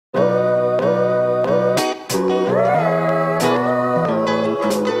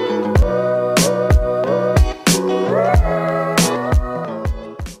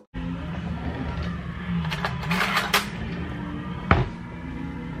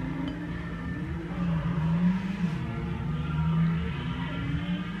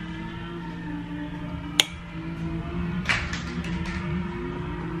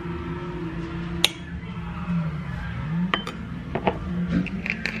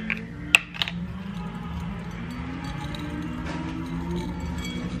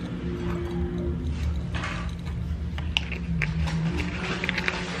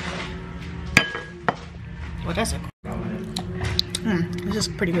phontastic. This is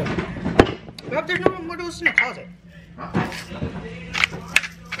pretty good. Well, there's no more noodles in the closet.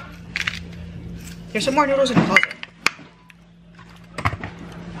 There's some more noodles in the closet.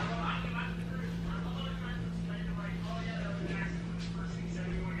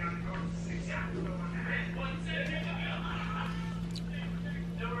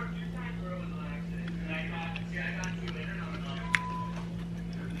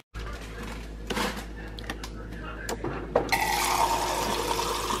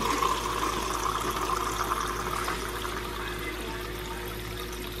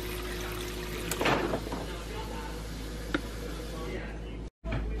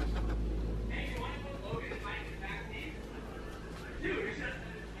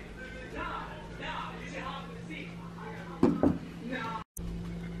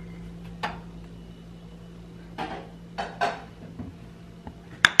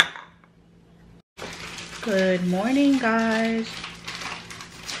 Good morning, guys.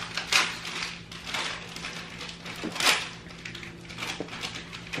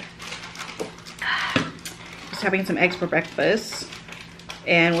 Just having some eggs for breakfast,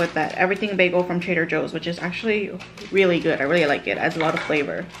 and with that everything bagel from Trader Joe's, which is actually really good. I really like it. It adds a lot of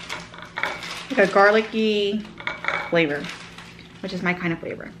flavor, like a garlicky flavor, which is my kind of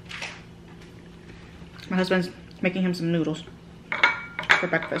flavor. My husband's making him some noodles for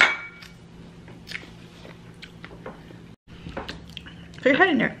breakfast. Put your head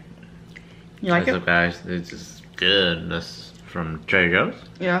in there. You like it? What's up, guys? This is good. That's from Trader Joe's?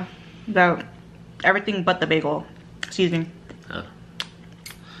 Yeah. Everything but the bagel seasoning. Oh.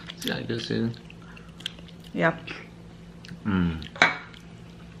 It's got good seasoning. Yeah.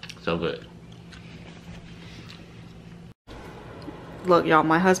 So good. Look, y'all,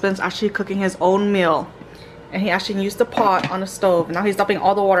 my husband's actually cooking his own meal. And he actually used the pot on the stove. Now he's dumping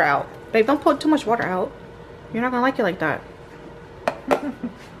all the water out. Babe, don't put too much water out. You're not gonna like it like that.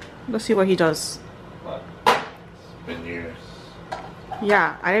 Let's see what he does. What? It's been years.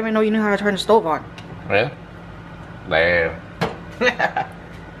 Yeah, I didn't even know you knew how to turn the stove on. Really? Damn.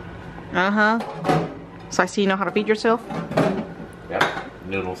 Uh-huh. So I see you know how to feed yourself? Yep.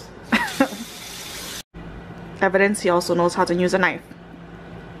 Noodles. Evidence, he also knows how to use a knife.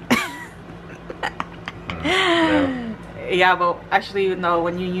 Yeah. Yeah, but actually, you know,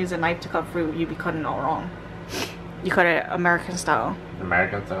 when you use a knife to cut fruit, you be cutting it all wrong. You cut it American style.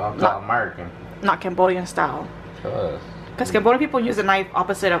 American style? Not American. Not Cambodian style. Because Cambodian people use a knife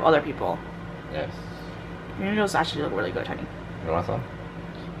opposite of other people. Yes. Your noodles actually look really good, honey. You want some?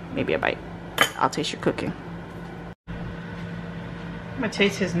 Maybe a bite. I'll taste your cooking. I'm gonna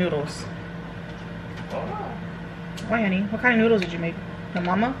taste his noodles. Oh. Why, honey? What kind of noodles did you make? The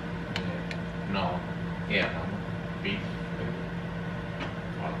mama? No. Yeah, beef.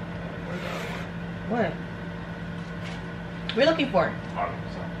 What? What are you looking for?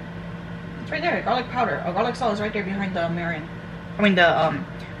 It's right there. Garlic powder. Oh, garlic salt is right there behind the mirin. I mean the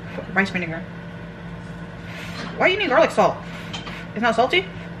rice vinegar. Why do you need garlic salt? It's not salty?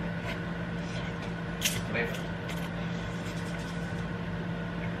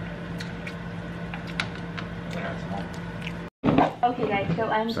 Okay guys, so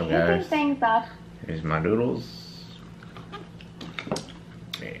I'm So taking guys, things off. Here's my noodles.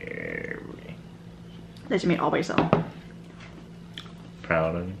 There we That you made all by yourself.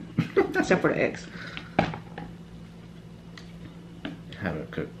 Proud of you. Except for the eggs.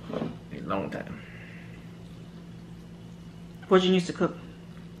 Haven't cooked in a long time. What did you use to cook?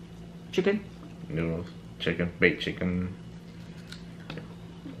 Chicken? Noodles, chicken, baked chicken.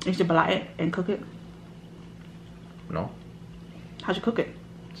 You used to blot it and cook it? No. How'd you cook it?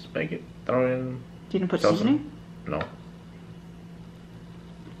 Just bake it. Throw it in. You didn't put Salsa? seasoning? No.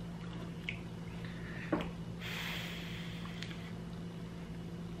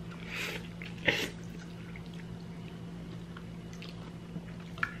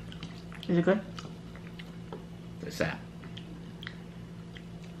 Is it good? It's that.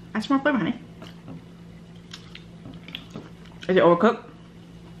 Add some more flavor, honey. Is it overcooked?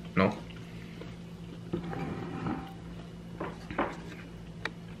 No.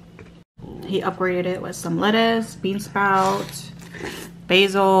 He upgraded it with some lettuce, bean sprout,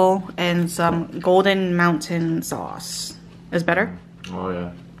 basil, and some golden mountain sauce. Is better? Oh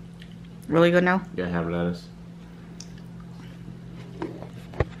yeah. Really good now? You gotta have lettuce.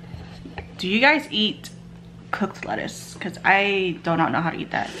 Do you guys eat cooked lettuce? Because I do not know how to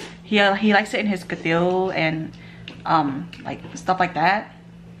eat that. He likes it in his cathedral and like stuff like that.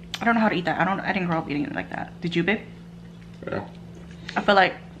 I don't know how to eat that. I didn't grow up eating it like that. Did you, babe? Yeah. I feel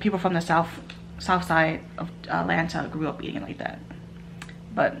like people from the south side of Atlanta grew up eating it like that.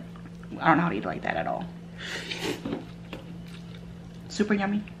 But I don't know how to eat it like that at all. Super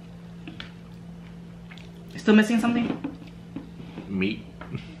yummy. Still missing something? Meat.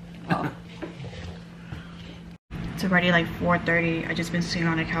 Oh. It's already like 4:30. I just been sitting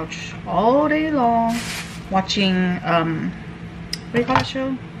on the couch all day long watching what do you call that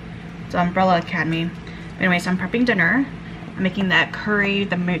show? It's Umbrella Academy. Anyways, I'm prepping dinner. I'm making that curry,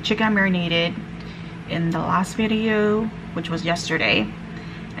 the chicken I marinated in the last video, which was yesterday.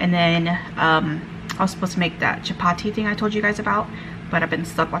 And then I was supposed to make that chapati thing I told you guys about, but I've been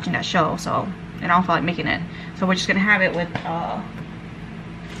stuck watching that show, so, and I don't feel like making it. So we're just gonna have it with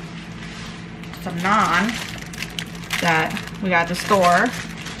some naan that we got at the store.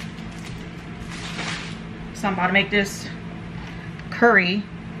 So I'm about to make this curry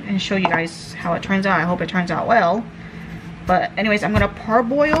and show you guys how it turns out. I hope it turns out well. But anyways, I'm gonna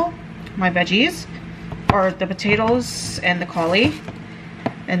parboil my veggies, or the potatoes and the cauli.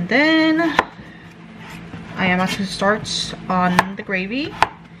 And then I am about to start on the gravy,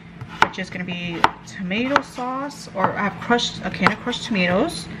 which is gonna be tomato sauce, or I have a can of crushed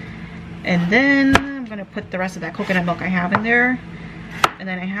tomatoes. And then I'm gonna put the rest of that coconut milk I have in there. And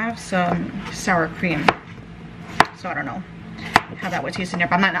then I have some sour cream. So I don't know how that would taste in there,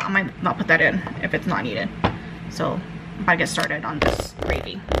 but I might not put that in if it's not needed. So I'm about to get started on this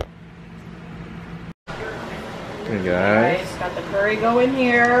gravy. Hey guys. Got the curry going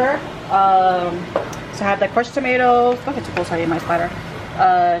here. So I have the crushed tomatoes. Look at too close, I my splatter.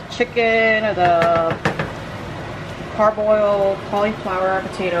 Chicken, the parboiled cauliflower,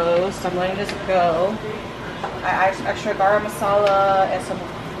 potatoes. So I'm letting this go. I add extra garam masala and some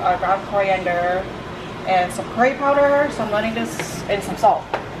ground coriander and some curry powder. So I'm letting this, and some salt.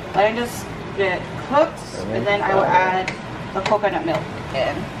 Letting this get cooked, and then I will add the coconut milk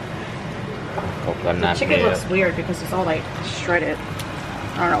in. Coconut The chicken milk. looks weird because it's all like shredded.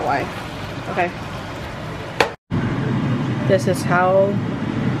 I don't know why. Okay. This is how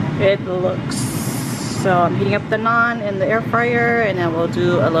it looks. So I'm heating up the naan in the air fryer, and then we'll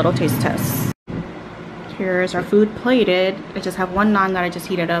do a little taste test. Here's our food plated. I just have one naan that I just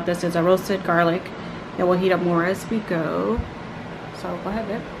heated up. This is a roasted garlic. It will heat up more as we go. So go ahead,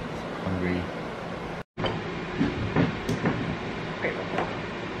 babe. Hungry.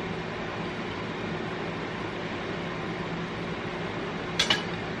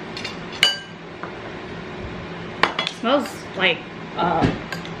 Smells like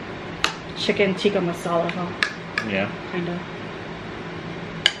chicken tikka masala, huh? Yeah. Kinda.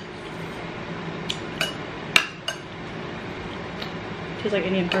 Tastes like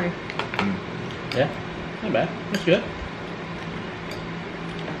Indian curry. Yeah. Not bad. That's good.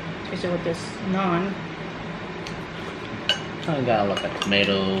 Taste it with this naan. Kind of got like a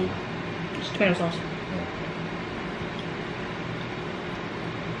tomato. Just tomato sauce.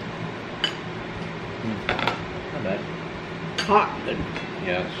 Not bad. Hot. Good.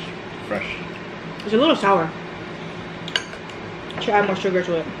 Yeah, it's fresh. It's a little sour. Should add more sugar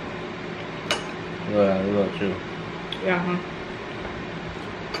to it. Yeah, a little too. Yeah, huh?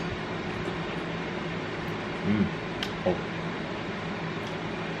 Oh.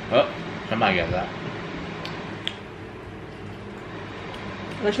 Oh, somebody got that.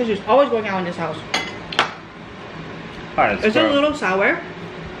 Electricity is always going out in this house. Alright, It's a little sour,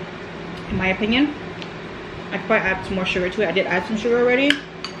 in my opinion. I could probably add some more sugar to it. I did add some sugar already,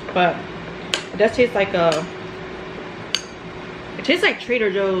 but it does taste like a. It tastes like Trader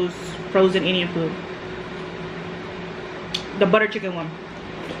Joe's frozen Indian food. The butter chicken one.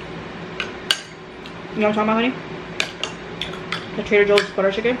 You know what I'm talking about, honey? The Trader Joe's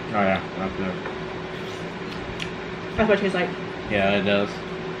butter chicken. Oh yeah, that's good. That's what it tastes like. Yeah, it does.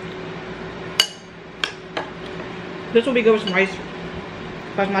 This will be good with some rice.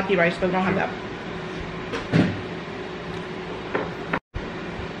 Basmati rice, but we don't have that.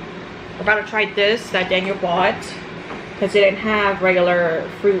 We're about to try this that Daniel bought because they didn't have regular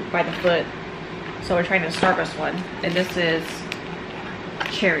fruit by the foot. So we're trying to Starburst one. And this is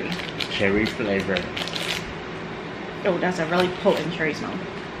cherry. Cherry flavor. Oh, that's a really potent cherry smell.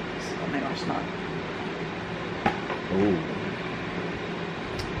 Oh my gosh, smell. Ooh.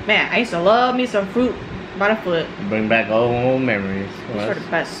 Man, I used to love me some fruit by the foot. Bring back old memories. Those were the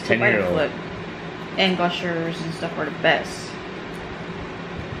best. 10-year-old. By the foot. And gushers and stuff were the best.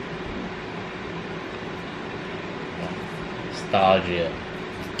 Nostalgia.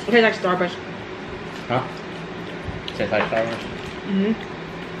 It tastes like Starburst. Huh? Tastes like Starburst? Mm-hmm.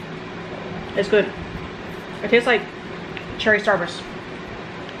 It's good. It tastes like cherry Starburst.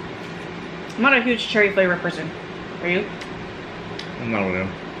 I'm not a huge cherry flavor person. Are you? I'm not with him.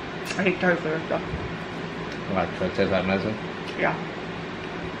 I hate cherry flavor stuff. Like, so it tastes like medicine? Yeah.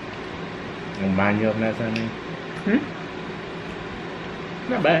 Remind you of mess, I mean.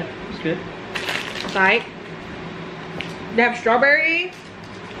 Not bad. It's good. It's like they have strawberry,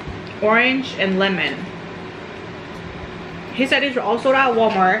 orange, and lemon. He said these were all sold out at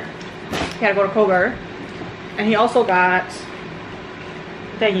Walmart. He had to go to Kroger. And he also got,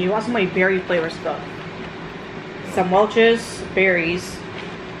 dang, you want some like berry flavor stuff. Some Welch's berries.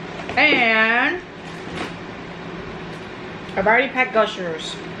 And I've already packed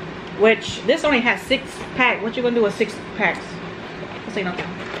Gushers. Which, this only has 6 packs. What you gonna do with 6 packs? I'll say nothing.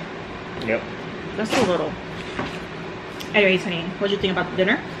 Yep. That's so little. Anyways, honey, what'd you think about the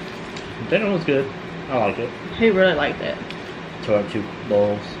dinner? Dinner was good. I liked it. He really liked it. 2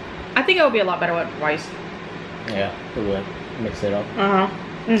 bowls. I think it would be a lot better with rice. Yeah, it would. Mix it up.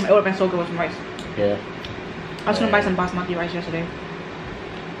 It would have been so good with some rice. Yeah. I was gonna buy some basmati rice yesterday.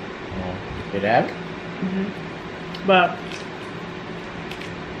 Did that? But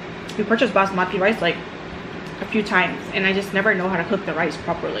we purchased basmati rice like a few times, and I just never know how to cook the rice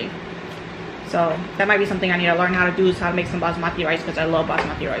properly. So that might be something I need to learn how to do, is how to make some basmati rice, because I love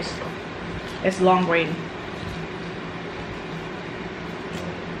basmati rice. It's long grain.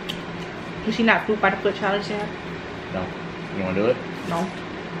 You seen that fruit by the foot challenge yet? No. You want to do it? No.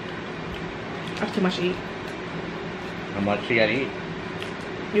 That's too much to eat. How much you gotta eat?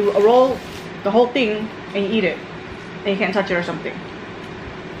 You roll the whole thing and you eat it, and you can't touch it or something.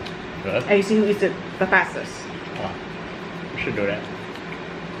 Good. And you see who eats it the fastest. Oh, you should do that.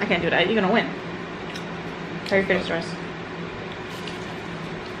 I can't do that. You're gonna win. How you finish the rest?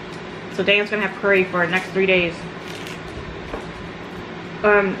 So Dan's gonna have curry for the next 3 days.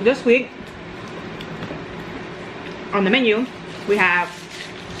 This week on the menu we have,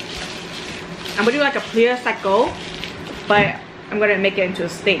 I'm gonna do like a plia sacco, but I'm gonna make it into a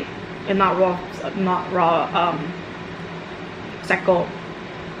steak and not raw sacco.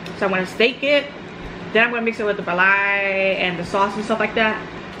 So I'm gonna steak it, then I'm gonna mix it with the balai and the sauce and stuff like that.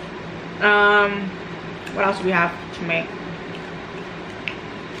 What else do we have to make?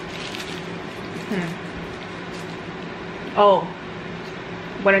 Oh,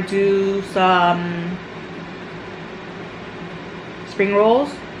 I'm gonna do some spring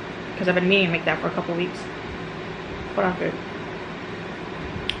rolls, because I've been meaning to make that for a couple weeks. What else?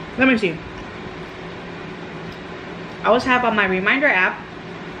 Let me see. I always have on my reminder app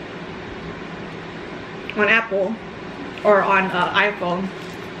on Apple or on iPhone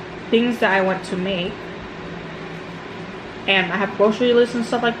things that I want to make, and I have grocery lists and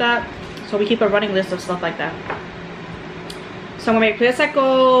stuff like that, so we keep a running list of stuff like that. So I'm gonna make plia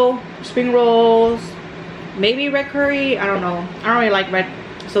seco, spring rolls, maybe red curry. I don't know. I don't really like red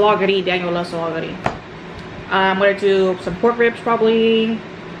salagari. Daniel loves salagari. I'm gonna do some pork ribs probably,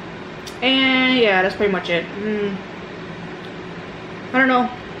 and yeah, that's pretty much it. I don't know.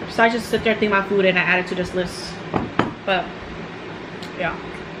 So I just sit there and think about food and I add it to this list. But yeah.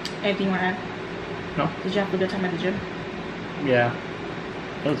 Anything you want to add? No. Did you have a good time at the gym? Yeah.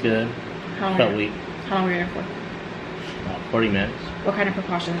 It was good. How long Felt weak. How long were you there for? About 40 minutes. What kind of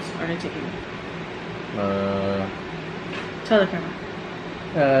precautions are they taking? Tell the camera.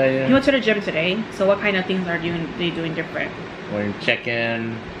 Yeah. You went to the gym today, so what kind of things are they doing different? When you check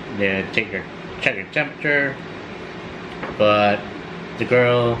in, they check your temperature. But the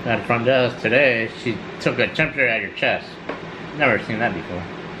girl at the front desk today, she took a temperature at your chest. Never seen that before.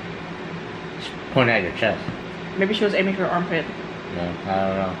 She pointed at your chest. Maybe she was aiming for your armpit. No, I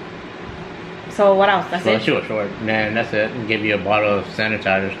don't know. So what else? That's Well, it? she was short. Man, that's it. And give you a bottle of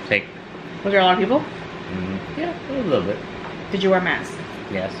sanitizer to take. Was there a lot of people? Yeah, a little bit. Did you wear a mask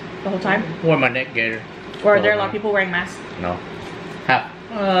Yes. the whole time? Wore my neck gaiter. Or are there a lot of people wearing masks? No.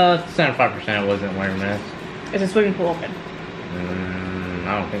 75% wasn't wearing masks. Is the swimming pool open?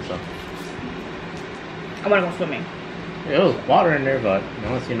 I don't think so. I want to go swimming. It was water in there, but I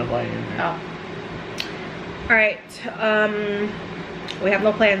don't see nobody in there. Oh. Alright. We have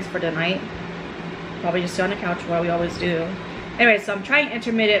no plans for tonight. Probably just sit on the couch while we always do. Anyway, so I'm trying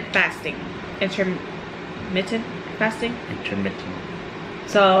intermittent fasting. Intermittent fasting? Intermittent.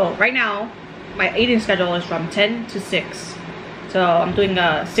 So right now, my eating schedule is from 10 to 6. So I'm doing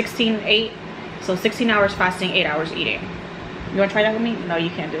a 16-8. So 16 hours fasting, 8 hours eating. You want to try that with me? No, you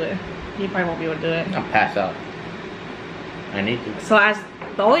can't do it. You probably won't be able to do it. I'll pass out. I need to. So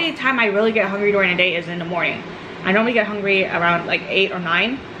the only time I really get hungry during the day is in the morning. I normally get hungry around like 8 or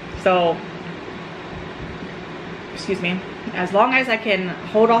 9. So, excuse me. As long as I can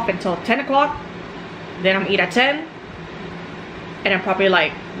hold off until 10 o'clock, then I'm eat at 10. And then probably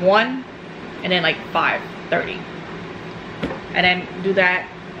like 1. And then like 5:30. And then do that.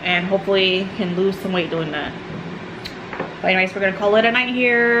 And hopefully can lose some weight doing that. But anyways, we're gonna call it a night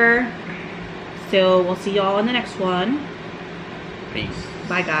here. So we'll see y'all in the next one. Peace.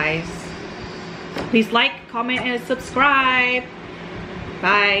 Bye guys. Please like, comment, and subscribe.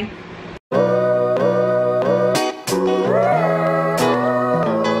 Bye.